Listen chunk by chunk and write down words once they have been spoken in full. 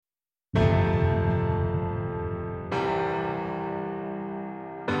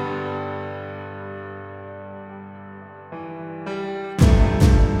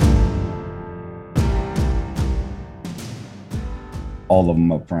all of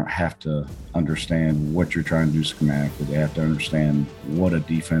them up front have to understand what you're trying to do schematically. They have to understand what a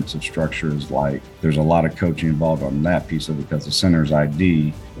defensive structure is like. There's a lot of coaching involved on that piece of it because the center's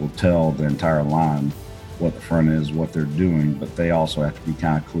ID will tell the entire line what the front is, what they're doing, but they also have to be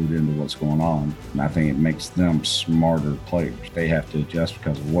kind of clued into what's going on. And I think it makes them smarter players. They have to adjust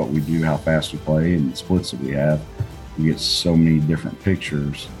because of what we do, how fast we play, and the splits that we have. We get so many different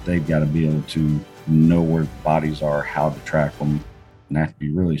pictures. They've got to be able to know where bodies are, how to track them, and have to be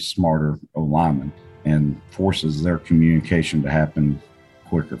really smarter O-linemen, and forces their communication to happen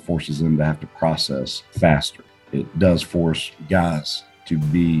quicker, forces them to have to process faster. It does force guys to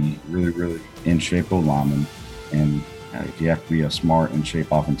be really, really in shape O-linemen, and if you have to be a smart, in shape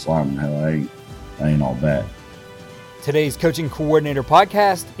offensive lineman, hell, that ain't all bad. Today's Coaching Coordinator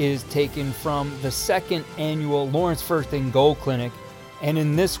podcast is taken from the second annual Lawrence First and Goal Clinic, and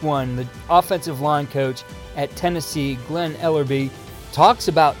in this one, the offensive line coach at Tennessee, Glenn Ellerbe, talks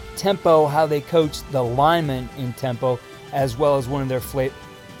about tempo, how they coach the linemen in tempo, as well as one of their favorite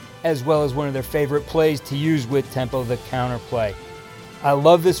plays to use with tempo, the counter play. I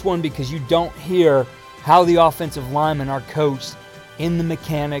love this one because you don't hear how the offensive linemen are coached in the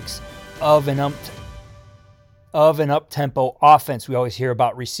mechanics of an up-tempo offense. We always hear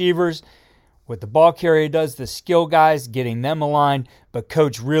about receivers, what the ball carrier does, the skill guys, getting them aligned, but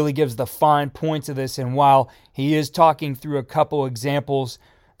coach really gives the fine points of this. And while he is talking through a couple examples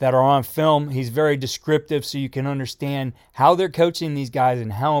that are on film, he's very descriptive so you can understand how they're coaching these guys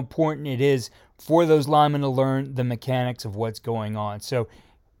and how important it is for those linemen to learn the mechanics of what's going on. So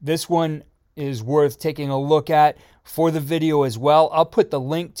this one is worth taking a look at for the video as well. I'll put the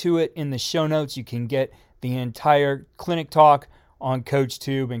link to it in the show notes. You can get the entire clinic talk on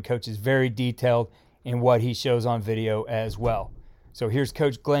CoachTube, and Coach is very detailed in what he shows on video as well. So here's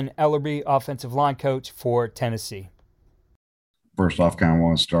Coach Glenn Ellerbe, offensive line coach for Tennessee. First off, kind of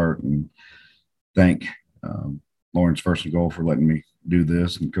want to start and thank Lawrence First and Goal for letting me do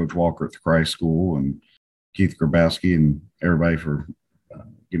this, and Coach Walker at the Christ School, and Keith Grabowski, and everybody for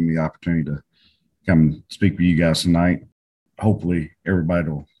giving me the opportunity to come speak with you guys tonight. Hopefully everybody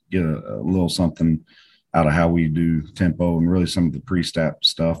will get a little something out of how we do tempo and really some of the pre-snap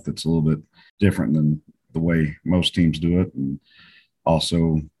stuff that's a little bit different than the way most teams do it. And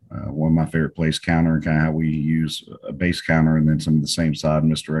also one of my favorite plays, counter, and kind of how we use a base counter and then some of the same side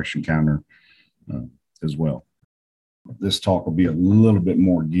misdirection counter as well. This talk will be a little bit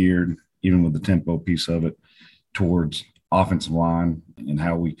more geared, even with the tempo piece of it, towards offensive line and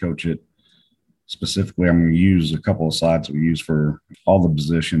how we coach it. Specifically, I'm going to use a couple of slides that we use for all the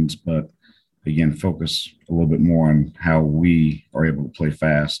positions, but again, focus a little bit more on how we are able to play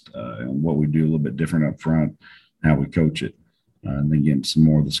fast and what we do a little bit different up front, how we coach it, and then get some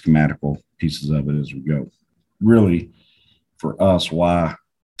more of the schematical pieces of it as we go. Really, for us, why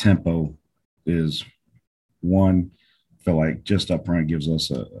tempo is one, I feel like just up front gives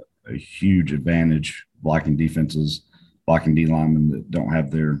us a huge advantage blocking defenses, blocking D linemen that don't have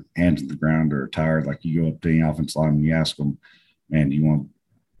their hands in the ground or are tired. Like you go up to any offensive lineman, you ask them, man, do you want to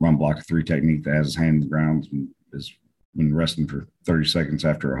run block a 3 technique that has his hand in the ground and is been resting for 30 seconds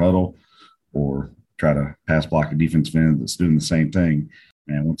after a huddle, or try to pass block a defensive end that's doing the same thing?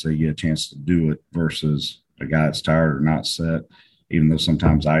 And once they get a chance to do it versus a guy that's tired or not set, even though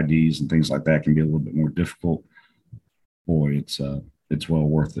sometimes IDs and things like that can be a little bit more difficult, boy, it's well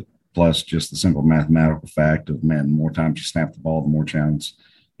worth it. Plus just the simple mathematical fact of, man, the more times you snap the ball, the more chance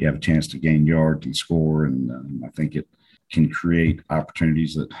you have a chance to gain yards and score. And I think it can create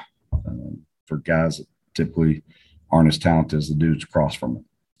opportunities that for guys that typically aren't as talented as the dudes across from it.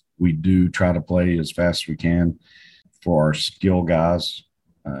 We do try to play as fast as we can for our skill guys,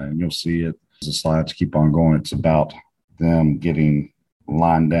 and you'll see it as the slides keep on going. It's about them getting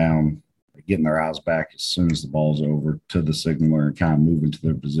lined down, getting their eyes back as soon as the ball's over to the signaler and kind of moving to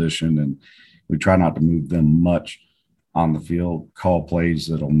their position. And we try not to move them much on the field, call plays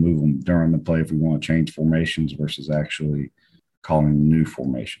that'll move them during the play if we want to change formations versus actually calling new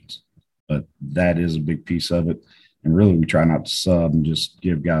formations. But that is a big piece of it. And really, we try not to sub and just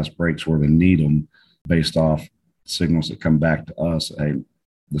give guys breaks where they need them based off signals that come back to us. Hey,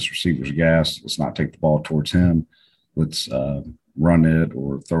 this receiver's gas. Let's not take the ball towards him. Let's run it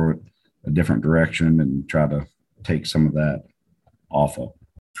or throw it a different direction and try to take some of that off of.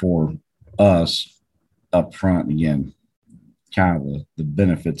 For us up front, again, kind of the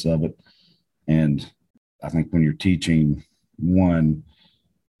benefits of it. And I think when you're teaching one,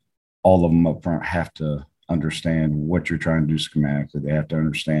 all of them up front have to understand what you're trying to do schematically. They have to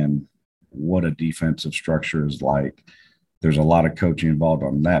understand what a defensive structure is like. There's a lot of coaching involved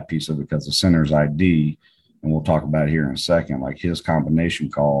on that piece of it because the center's ID and we'll talk about it here in a second, like his combination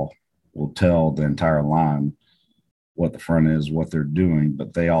call will tell the entire line what the front is, what they're doing,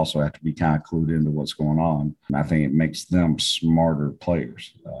 but they also have to be kind of clued into what's going on. And I think it makes them smarter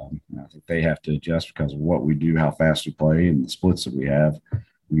players. I think they have to adjust because of what we do, how fast we play, and the splits that we have.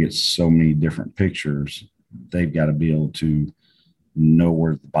 We get so many different pictures. They've got to be able to know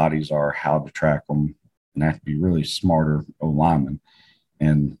where the bodies are, how to track them, and have to be really smarter O-linemen,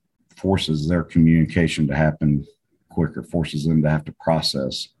 and forces their communication to happen quicker, forces them to have to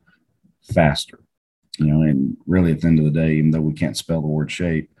process faster. And really at the end of the day, even though we can't spell the word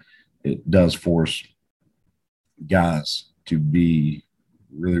shape, it does force guys to be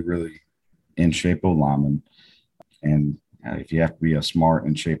really, really in shape O-linemen. And if you have to be a smart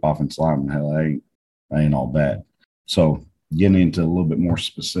in shape offensive lineman, hell, that ain't all bad. So getting into a little bit more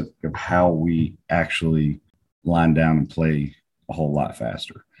specific of how we actually line down and play a whole lot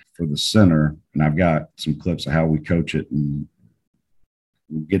faster. For the center, and I've got some clips of how we coach it, and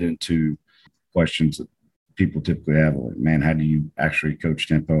we'll get into questions that people typically have, like, man, how do you actually coach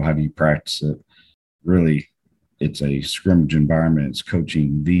tempo? How do you practice it? Really, it's a scrimmage environment. It's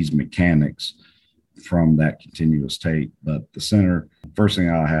coaching these mechanics from that continuous tape. But the center, first thing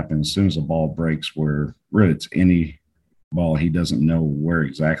that'll happen as soon as the ball breaks, where really it's any ball, he doesn't know where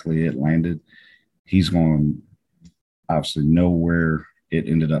exactly it landed. He's going to obviously know where it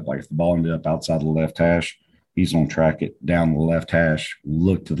ended up. Like if the ball ended up outside the left hash, he's going to track it down the left hash,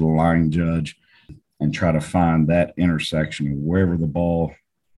 look to the line judge, and try to find that intersection of wherever the ball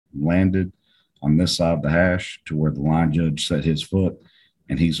landed on this side of the hash to where the line judge set his foot,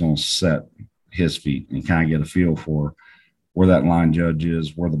 and he's going to set his feet and kind of get a feel for where that line judge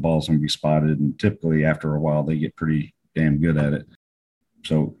is, where the ball's going to be spotted. And typically after a while, they get pretty damn good at it.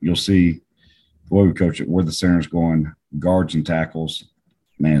 So you'll see the way we coach it, where the center's going, guards and tackles,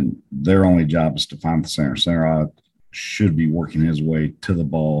 man, their only job is to find the center. Center should be working his way to the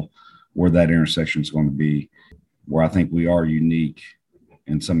ball where that intersection is going to be. Where I think we are unique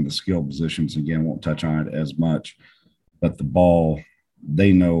in some of the skill positions, again, won't touch on it as much, but the ball,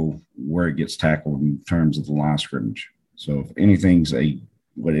 they know where it gets tackled in terms of the line of scrimmage. So if anything's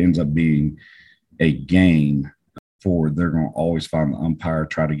what ends up being a gain forward, they're going to always find the umpire,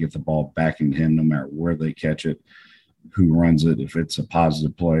 try to get the ball back into him no matter where they catch it, who runs it. If it's a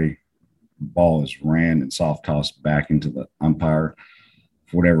positive play, the ball is ran and soft tossed back into the umpire.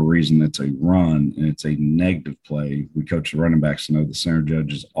 For whatever reason, it's a run and it's a negative play. We coach the running backs to know the center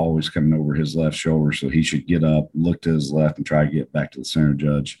judge is always coming over his left shoulder, so he should get up, look to his left, and try to get back to the center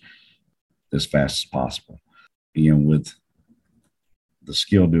judge as fast as possible. With the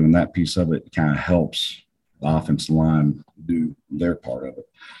skill doing that piece of it, kind of helps the offensive line do their part of it.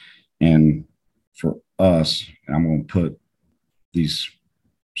 And for us, I'm going to put these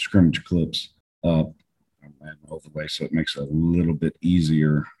scrimmage clips up and overlay so it makes it a little bit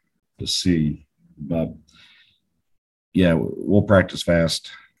easier to see. But yeah, we'll practice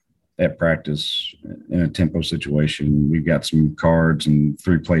fast at practice in a tempo situation. We've got some cards and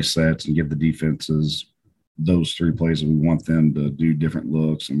 3-play sets and give the defenses those 3 plays that we want them to do different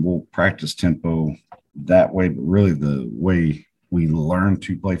looks, and we'll practice tempo that way. But really the way we learn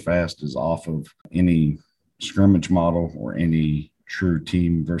to play fast is off of any scrimmage model or any true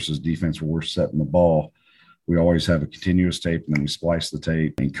team versus defense where we're setting the ball. We always have a continuous tape, and then we splice the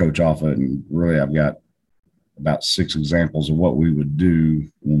tape and coach off it. And really, I've got about 6 examples of what we would do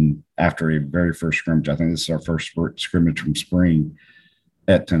after a very first scrimmage. I think this is our first scrimmage from spring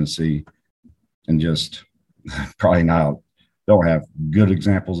at Tennessee, and just probably don't have good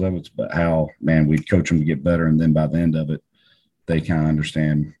examples of it, but how, man, we coach them to get better. And then by the end of it, they kind of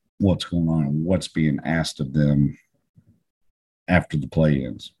understand what's going on and what's being asked of them after the play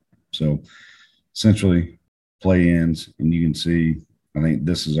ends. So essentially play ends, and you can see, I think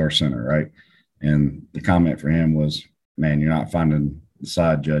this is our center, right? And the comment for him was, man, you're not finding the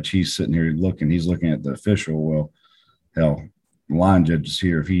side judge. He's sitting here he's looking at the official. Well, hell, the line judge is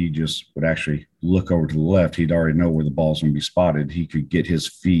here. If he just would actually look over to the left, he'd already know where the ball's going to be spotted. He could get his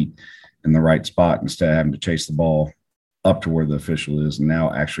feet in the right spot instead of having to chase the ball up to where the official is, and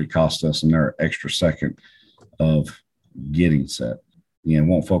now actually cost us another extra second of getting set.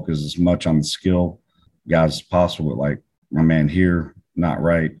 Won't focus as much on the skill guys as possible, but like my man here, not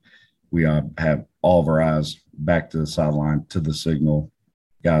right. We have all of our eyes back to the sideline, to the signal,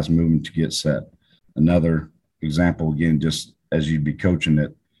 guys moving to get set. Another example, again, just as you'd be coaching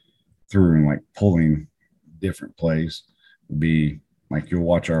it through and like pulling different plays, would be like you'll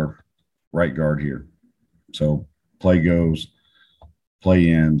watch our right guard here. So play goes, play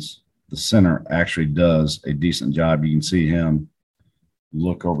ends. The center actually does a decent job. You can see him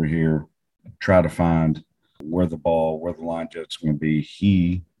look over here, try to find where the line judge is going to be.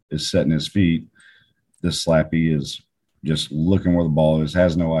 He is setting his feet. This slappy is just looking where the ball is,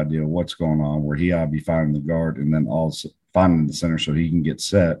 has no idea what's going on, where he ought to be finding the guard and then also finding the center so he can get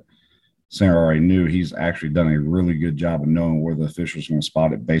set. Center already knew. He's actually done a really good job of knowing where the official's going to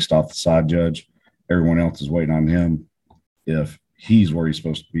spot it based off the side judge. Everyone else is waiting on him. If he's where he's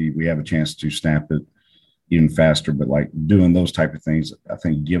supposed to be, we have a chance to snap it even faster. But like doing those type of things, I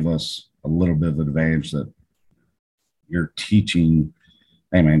think give us a little bit of an advantage that you're teaching,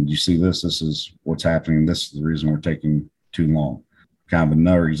 hey man, do you see this? This is what's happening. This is the reason we're taking too long. Kind of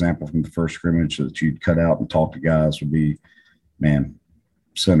another example from the first scrimmage that you'd cut out and talk to guys would be, man,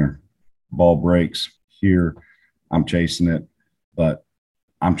 center, ball breaks here. I'm chasing it, but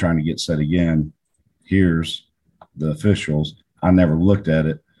I'm trying to get set again. Here's the officials. I never looked at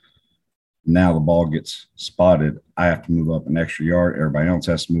it. Now the ball gets spotted. I have to move up an extra yard. Everybody else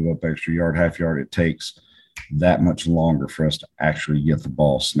has to move up extra yard, half yard. It takes that much longer for us to actually get the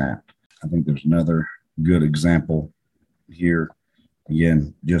ball snapped. I think there's another good example here.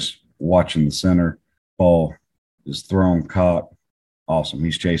 Again, just watching the center. Ball is thrown, caught. Awesome.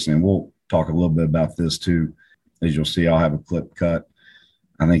 He's chasing. And we'll talk a little bit about this too. As you'll see, I'll have a clip cut.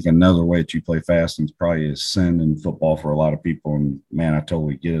 I think another way that you play fast and probably is sin in football for a lot of people. And, man, I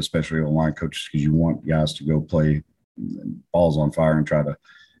totally get it, especially online coaches, because you want guys to go play balls on fire and try to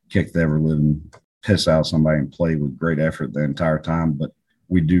kick the ever-living piss out somebody and play with great effort the entire time. But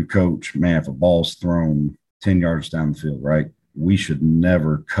we do coach, man, if a ball's thrown 10 yards down the field, right, we should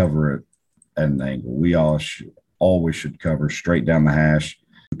never cover it at an angle. We always should cover straight down the hash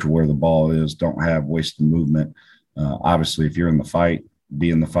to where the ball is. Don't have wasted movement. Obviously, if you're in the fight,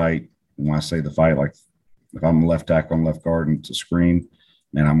 be in the fight. When I say the fight, like if I'm left tackle and left guard and it's a screen,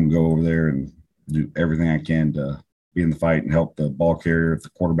 man, I'm going to go over there and do everything I can to be in the fight and help the ball carrier. If the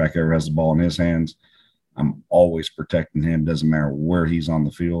quarterback ever has the ball in his hands, I'm always protecting him. Doesn't matter where he's on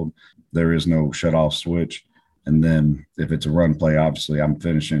the field. There is no shut-off switch. And then if it's a run play, obviously I'm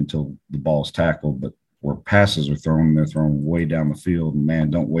finishing until the ball's tackled. But where passes are thrown, they're thrown way down the field. And, man,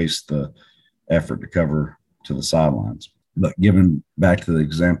 don't waste the effort to cover to the sidelines. But giving back to the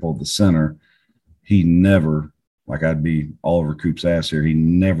example of the center, he never, like I'd be all over Coop's ass here, he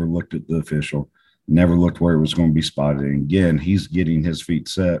never looked at the official, never looked where it was going to be spotted. And again, he's getting his feet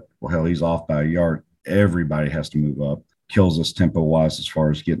set. Well, hell, he's off by a yard. Everybody has to move up. Kills us tempo-wise as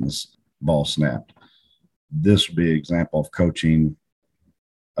far as getting this ball snapped. This would be an example of coaching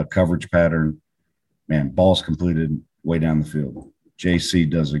a coverage pattern. Man, ball's completed way down the field. JC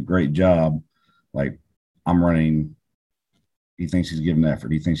does a great job. Like, I'm running – he thinks he's giving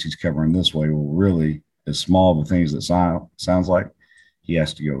effort. He thinks he's covering this way. Well, really, as small of the things that sounds like, he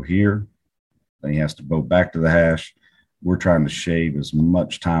has to go here. Then he has to go back to the hash. We're trying to shave as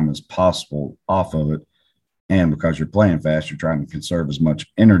much time as possible off of it. And because you're playing fast, you're trying to conserve as much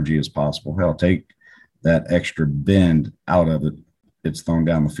energy as possible. Hell, take that extra bend out of it. It's thrown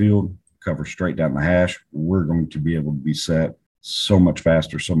down the field, cover straight down the hash. We're going to be able to be set so much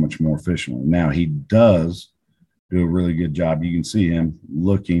faster, so much more efficiently. Now, he does do a really good job. You can see him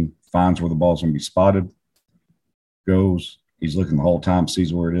looking, finds where the ball's going to be spotted, goes, he's looking the whole time,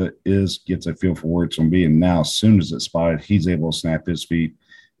 sees where it is, gets a feel for where it's going to be, and now as soon as it's spotted, he's able to snap his feet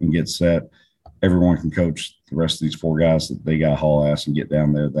and get set. Everyone can coach the rest of these four guys that they got to haul ass and get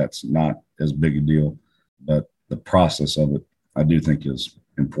down there. That's not as big a deal, but the process of it, I do think is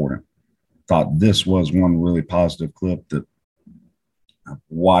important. Thought this was one really positive clip that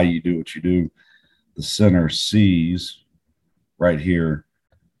why you do what you do. The center sees right here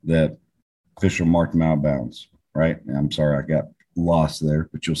that official marked him out of bounds, right? And I'm sorry, I got lost there,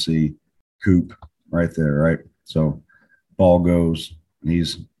 but you'll see Coop right there, right? So ball goes,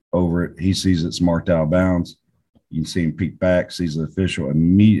 he's over it. He sees it's marked out of bounds. You can see him peek back, sees the official,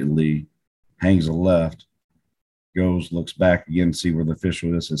 immediately hangs a left, goes, looks back again to see where the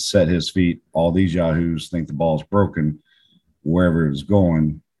official is, has set his feet. All these yahoos think the ball's broken wherever it's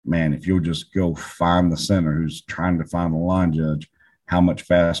going. Man, if you'll just go find the center who's trying to find the line judge, how much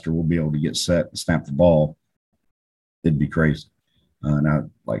faster we'll be able to get set and snap the ball, it'd be crazy. Now,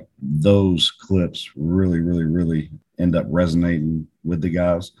 like those clips really, really, really end up resonating with the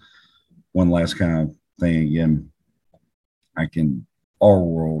guys. One last kind of thing again, our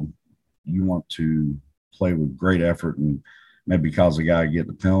world, you want to play with great effort and maybe cause a guy to get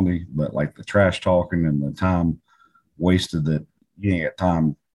the penalty, but like the trash talking and the time wasted, that you ain't got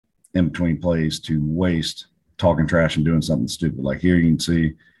time in between plays to waste talking trash and doing something stupid. Like here you can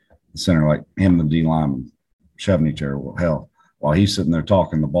see the center, like him and the D lineman shoving each other. Well, hell, while he's sitting there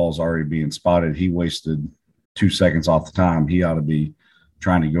talking, the ball's already being spotted. He wasted 2 seconds off the time. He ought to be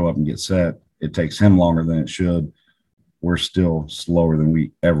trying to go up and get set. it takes him longer than it should, we're still slower than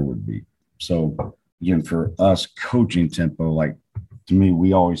we ever would be. So again, for us coaching tempo, like to me,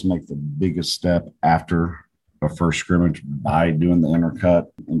 we always make the biggest step after a first scrimmage by doing the intercut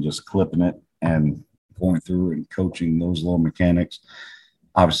and just clipping it and going through and coaching those little mechanics.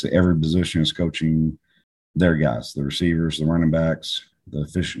 Obviously, every position is coaching their guys, the receivers, the running backs, the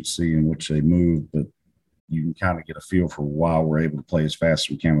efficiency in which they move, but you can kind of get a feel for why we're able to play as fast as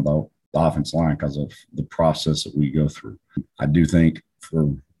we can without the offensive line because of the process that we go through. I do think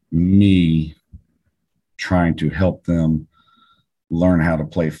for me, trying to help them learn how to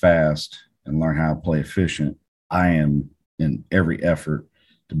play fast and learn how to play efficient, I am in every effort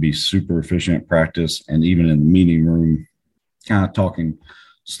to be super efficient at practice and even in the meeting room, kind of talking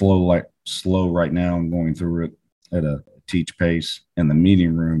slow right now and going through it at a teach pace. In the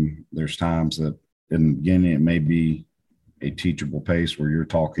meeting room, there's times that in the beginning it may be a teachable pace where you're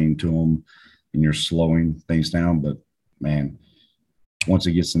talking to them and you're slowing things down. But man, once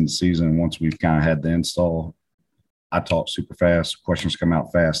it gets in the season, once we've kind of had the install, I talk super fast. Questions come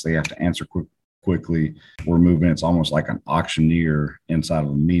out fast. They have to answer quickly. We're moving. It's almost like an auctioneer inside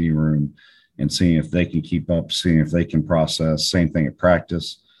of a meeting room and seeing if they can keep up, seeing if they can process. Same thing at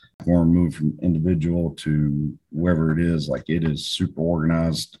practice. We're moved from individual to wherever it is. Like it is super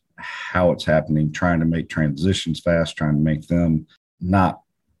organized, how it's happening, trying to make transitions fast, trying to make them not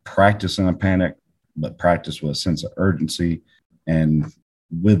practice in a panic, but practice with a sense of urgency. And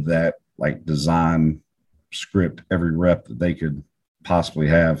with that, like design, script every rep that they could possibly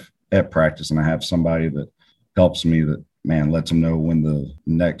have at practice. And I have somebody that helps me that, man, lets them know when the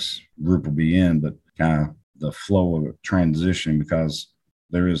next group will be in, but kind of the flow of a transition, because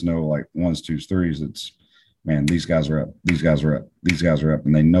there is no like ones, twos, threes. It's, man, these guys are up, these guys are up, these guys are up,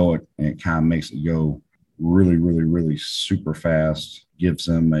 and they know it. And it kind of makes it go really, really, really super fast, gives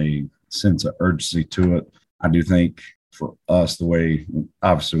them a sense of urgency to it. I do think for us, the way,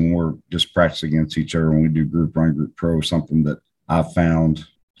 obviously, when we're just practicing against each other, when we do group run, group pro, something that I've found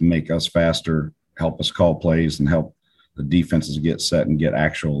to make us faster, help us call plays, and help the defenses get set and get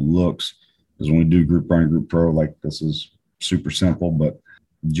actual looks is when we do group run, group pro, like this is super simple, but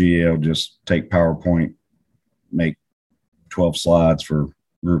GA will just take PowerPoint, make 12 slides for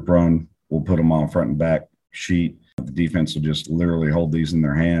group run. We'll put them on front and back sheet. The defense will just literally hold these in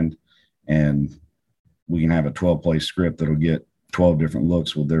their hand, and we can have a 12-play script that'll get 12 different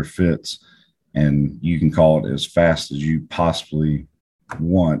looks with their fits, and you can call it as fast as you possibly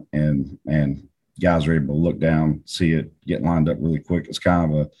want. And guys are able to look down, see it, get lined up really quick. It's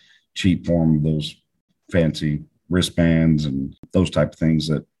kind of a cheap form of those fancy wristbands and those type of things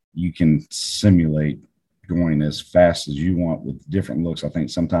that you can simulate going as fast as you want with different looks. I think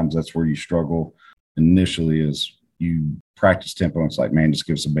sometimes that's where you struggle initially is you practice tempo. And it's like, man, just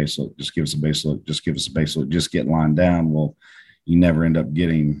give us a base look, just give us a base look, just give us a base look, just get lined down. Well, you never end up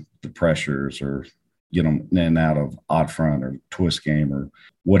getting the pressures or get them in and out of odd front or twist game or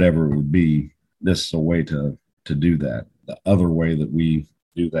whatever it would be. This is a way to do that. The other way that we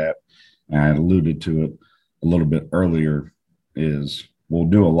do that, and I alluded to it a little bit earlier, is we'll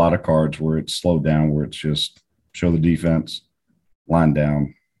do a lot of cards where it's slowed down, where it's just show the defense, line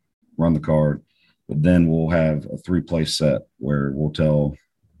down, run the card. But then we'll have a 3-play set where we'll tell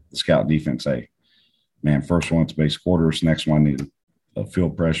the scout defense, hey, man, first one's base quarters, next one needs a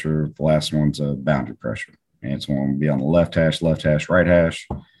field pressure, the last one's a boundary pressure. And it's going to be on the left hash, right hash,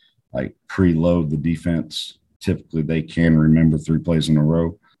 like preload the defense. Typically, they can remember 3 plays in a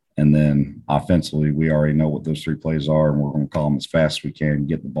row. And then offensively, we already know what those 3 plays are, and we're going to call them as fast as we can,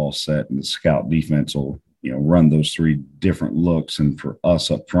 get the ball set, and the scout defense will, run those 3 different looks. And for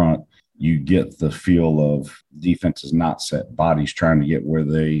us up front, you get the feel of defense is not set, bodies trying to get where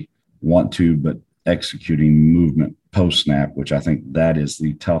they want to, but executing movement post-snap, which I think that is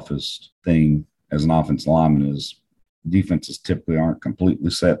the toughest thing as an offensive lineman is defenses typically aren't completely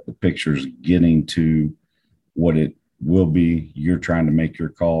set. The picture's getting to what it will be. You're trying to make your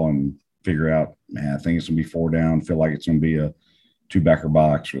call and figure out, man, I think it's going to be 4 down, feel like it's going to be a 2-backer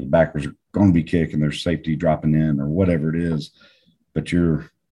box, or the backers are going to be kicking, there's safety dropping in or whatever it is. But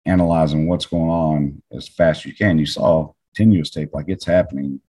you're analyzing what's going on as fast as you can. You saw continuous tape, like it's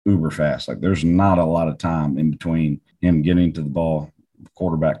happening uber fast. Like there's not a lot of time in between him getting to the ball, the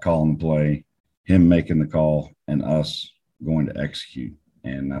quarterback calling the play, him making the call, and us going to execute.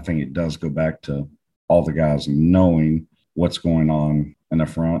 And I think it does go back to all the guys knowing what's going on in the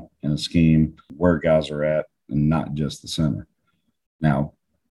front in a scheme, where guys are at, and not just the center. Now,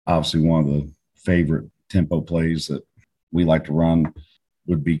 obviously, one of the favorite tempo plays that we like to run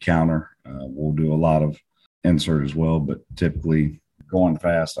would be counter. We'll do a lot of insert as well, but typically going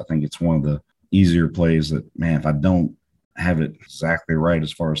fast, I think it's one of the easier plays that, man, if I don't have it exactly right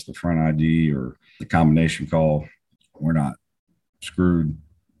as far as the front ID or the combination call, we're not screwed.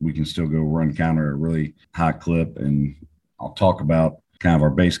 We can still go run counter at a really high clip. And I'll talk about kind of our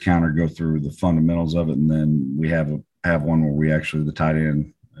base counter, go through the fundamentals of it. And then we have one where we actually, the tight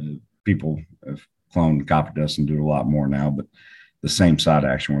end, people have cloned and copied us and do it a lot more now, but the same side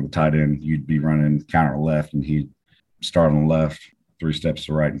action where the tight end, you'd be running counter left and he'd start on the left, 3 steps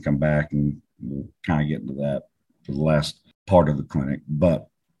to the right and come back. And we'll kind of get into that for the last part of the clinic. But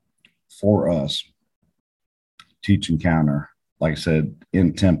for us, teaching counter, like I said,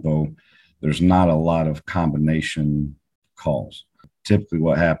 in tempo, there's not a lot of combination calls. Typically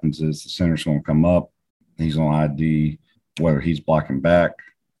what happens is the center's going to come up, he's on ID, whether he's blocking back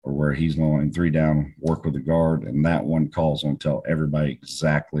or where he's going 3 down, work with the guard, and that one call's going to tell everybody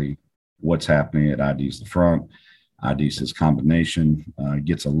exactly what's happening. It IDs the front, IDs his combination,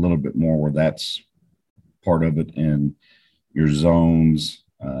 gets a little bit more where that's part of it in your zones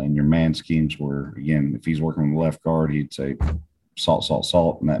and your man schemes where, again, if he's working on the left guard, he'd say salt, salt,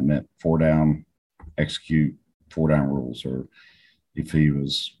 salt, and that meant 4 down, execute 4 down rules. Or if he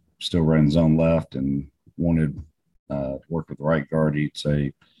was still running zone left and wanted to work with the right guard, he'd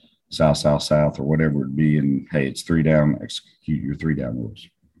say south, south, south, or whatever it would be. And, hey, it's 3 down, execute your 3 down rules.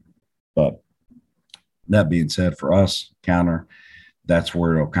 But that being said, for us, counter, that's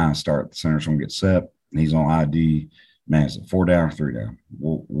where it'll kind of start. The center's going to get set. He's on ID. Man, is it 4 down or 3 down?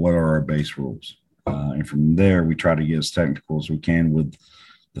 Well, what are our base rules? And from there, we try to get as technical as we can with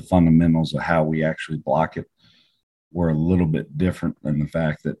the fundamentals of how we actually block it. We're a little bit different than the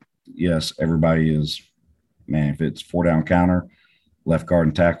fact that, yes, everybody is, man, if it's 4 down counter, left guard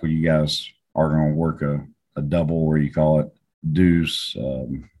and tackle, you guys are going to work a double, where you call it deuce,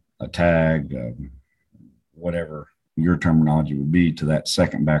 a tag, whatever your terminology would be, to that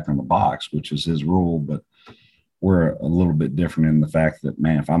second back on the box, which is his rule. But we're a little bit different in the fact that,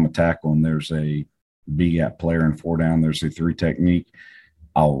 man, if I'm a tackle and there's a B-gap player in 4 down, there's a 3 technique,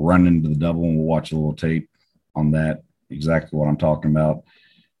 I'll run into the double and we'll watch a little tape on that, exactly what I'm talking about.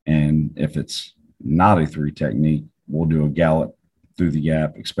 And if it's not a 3 technique, we'll do a gallop through the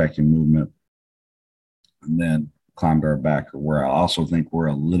gap, expecting movement, and then climb to our backer. Where I also think we're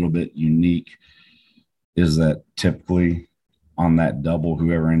a little bit unique is that typically on that double,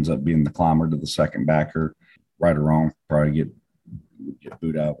 whoever ends up being the climber to the second backer, right or wrong, probably get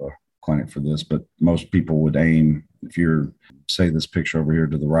booed out of a clinic for this, but most people would aim, if you're, say this picture over here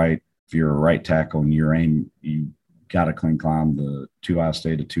to the right, if you're a right tackle and you got to clean climb the 2-eye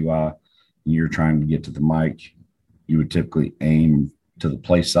stay to 2-eye, and you're trying to get to the mic, you would typically aim to the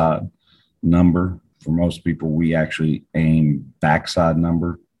play side number. For most people, we actually aim backside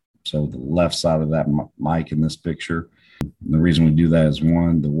number, so the left side of that mic in this picture. And the reason we do that is,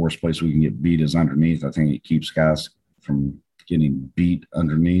 one, the worst place we can get beat is underneath. I think it keeps guys from getting beat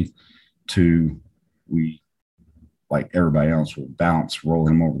underneath. 2, we, like everybody else, will bounce, roll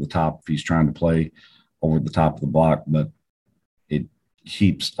him over the top if he's trying to play over the top of the block, but it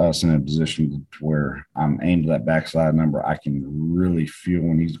keeps us in a position to where I'm aimed at that backside number. I can really feel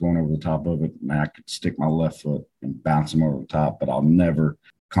when he's going over the top of it, and I could stick my left foot and bounce him over the top, but I'll never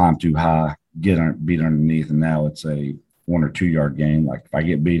climb too high, get beat underneath, and now it's a 1 or 2 yard gain. Like if I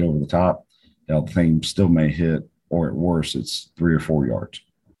get beat over the top, the thing still may hit, or at worst, it's 3 or 4 yards.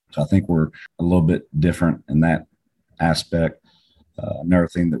 So I think we're a little bit different in that aspect. Another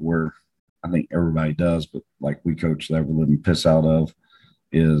thing that I think everybody does, but like we coach that we're living piss out of,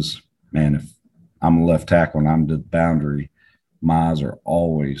 is, man, if I'm a left tackle and I'm to the boundary, my eyes are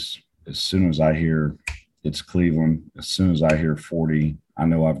always, as soon as I hear it's Cleveland, as soon as I hear 40, I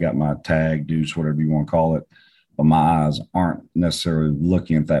know I've got my tag, deuce, whatever you want to call it, but my eyes aren't necessarily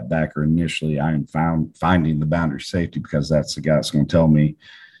looking at that backer initially. I am finding the boundary safety, because that's the guy that's going to tell me,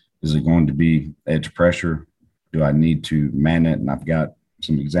 is it going to be edge pressure? Do I need to man it? And I've got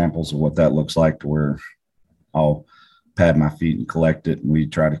some examples of what that looks like, to where I'll pad my feet and collect it, and we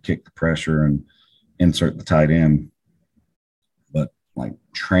try to kick the pressure and insert the tight end. But like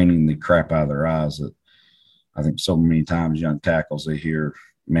training the crap out of their eyes, that I think so many times young tackles, they hear,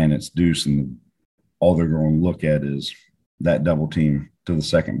 man, it's deuce, and all they're going to look at is that double team to the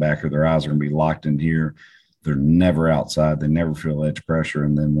second backer. Their eyes are going to be locked in here. They're never outside. They never feel edge pressure.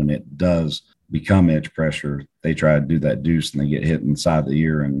 And then when it does become edge pressure, they try to do that deuce and they get hit inside the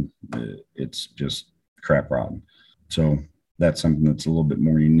ear, and it's just crap rotten. So that's something that's a little bit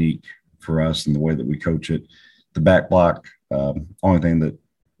more unique for us in the way that we coach it. The back block, only thing that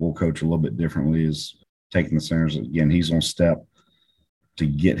we'll coach a little bit differently is taking the centers. Again, he's on step to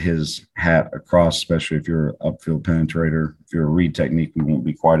get his hat across, especially if you're an upfield penetrator. If you're a read technique, we won't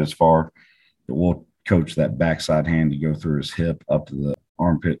be quite as far. but we'll coach that backside hand to go through his hip up to the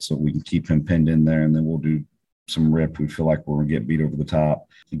armpit so we can keep him pinned in there. And then we'll do some rip. We feel like we're going to get beat over the top.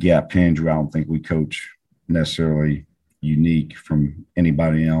 The gap hinge, I don't think we coach necessarily unique from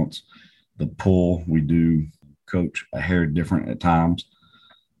anybody else. The pull, we do coach a hair different at times.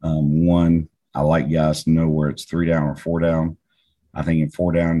 One, I like guys to know where it's 3 down or 4 down. I think in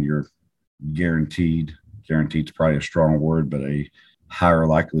 4 down, you're guaranteed is probably a strong word, but a higher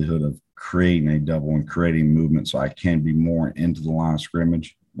likelihood of creating a double and creating movement. So I can be more into the line of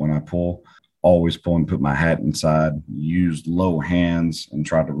scrimmage when I pull. Always pull and put my hat inside, use low hands and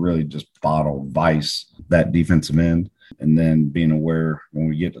try to really just vice that defensive end. And then being aware when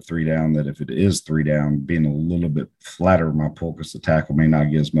we get to 3 down that if it is 3 down, being a little bit flatter in my pull because the tackle may not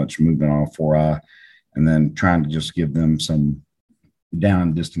get as much movement on a 4-eye. And then trying to just give them some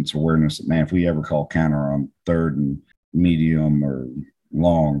down distance awareness that, man, if we ever call counter on 3rd and medium or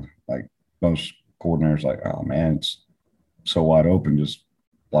long, like most coordinators, like, oh, man, it's so wide open, just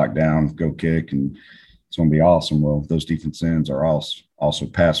block down, go kick, and it's going to be awesome. Well, those defense ends are also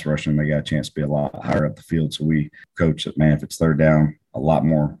pass rushing. They got a chance to be a lot higher up the field. So we coach that, man, if it's 3rd down, a lot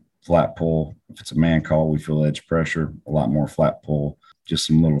more flat pull. If it's a man call, we feel edge pressure, a lot more flat pull, just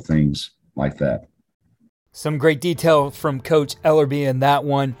some little things like that. Some great detail from Coach Ellerbe in that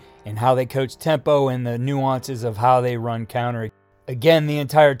one and how they coach tempo and the nuances of how they run counter. Again, the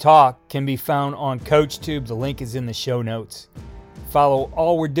entire talk can be found on CoachTube. The link is in the show notes. Follow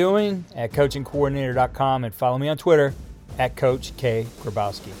all we're doing at coachingcoordinator.com and follow me on Twitter at Coach K.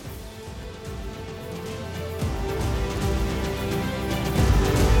 Grabowski.